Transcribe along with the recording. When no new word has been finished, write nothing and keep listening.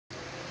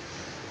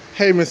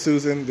Hey Miss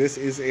Susan, this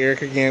is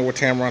Eric again with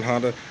Tameron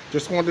Honda.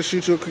 Just wanted to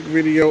shoot you a quick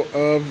video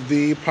of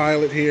the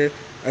Pilot here.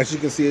 As you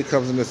can see, it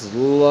comes in this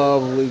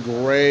lovely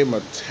gray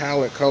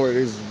metallic color. It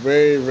is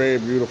very, very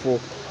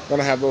beautiful.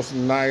 Gonna have those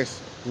nice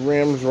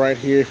rims right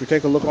here. If you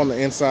take a look on the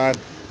inside,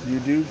 you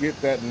do get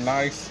that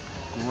nice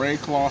gray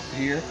cloth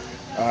here,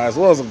 as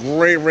well as a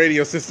great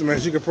radio system,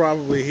 as you can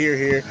probably hear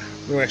here.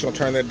 We're actually gonna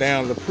turn that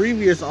down. The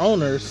previous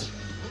owners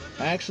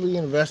actually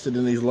invested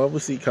in these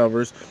lovely seat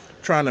covers,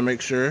 trying to make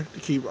sure to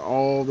keep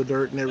all the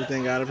dirt and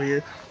everything out of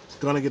here. It's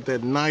gonna get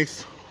that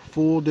nice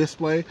full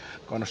display,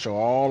 gonna show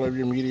all of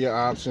your media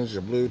options,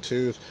 your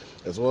Bluetooth,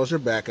 as well as your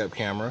backup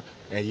camera,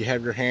 and you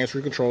have your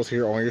hands-free controls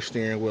here on your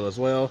steering wheel as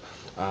well.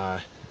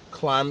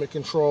 Climate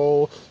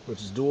control,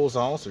 which is dual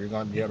zone, so you're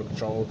going to be able to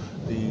control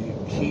the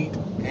heat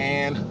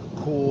and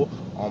cool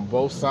on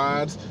both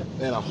sides,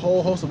 and a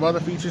whole host of other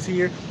features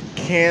here.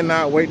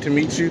 Cannot wait to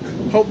meet you.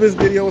 Hope this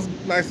video is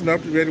nice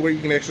enough to ready where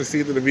you can actually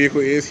see that the vehicle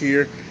is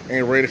here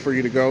and ready for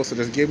you to go. So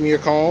just give me a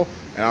call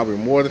and I'll be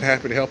more than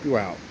happy to help you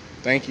out.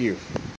 Thank you.